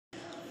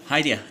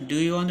Hi there, do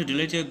you want to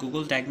delete your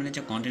Google Tag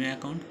Manager container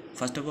account?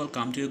 First of all,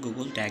 come to your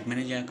Google Tag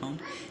Manager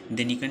account.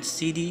 Then you can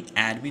see the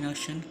admin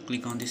option.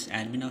 Click on this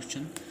admin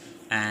option,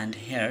 and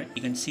here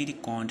you can see the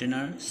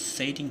container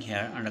setting.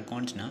 Here under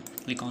container,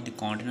 click on the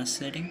container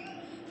setting,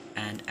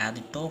 and at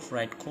the top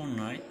right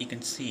corner you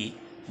can see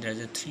there is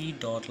a three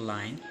dot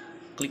line.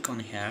 Click on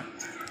here,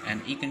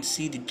 and you can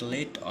see the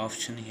delete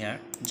option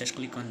here. Just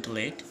click on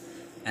delete,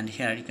 and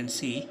here you can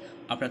see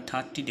after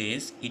 30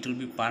 days it will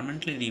be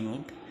permanently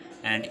removed,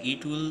 and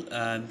it will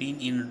be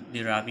in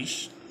the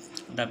rubbish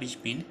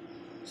bin.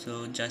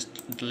 So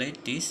just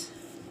delete this,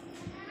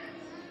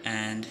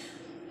 and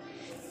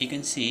you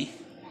can see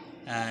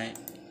uh,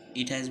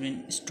 it has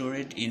been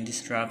stored in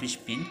this rubbish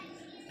bin,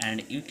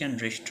 and you can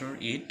restore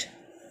it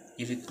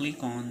if you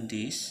click on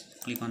this.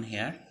 Click on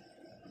here,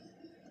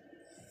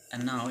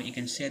 and now you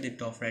can see at the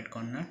top right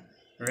corner,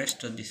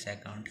 restore this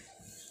account.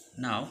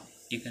 Now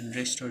you can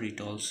restore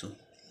it also,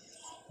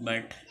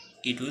 but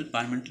it will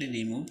permanently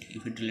removed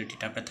if you delete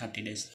it after 30 days.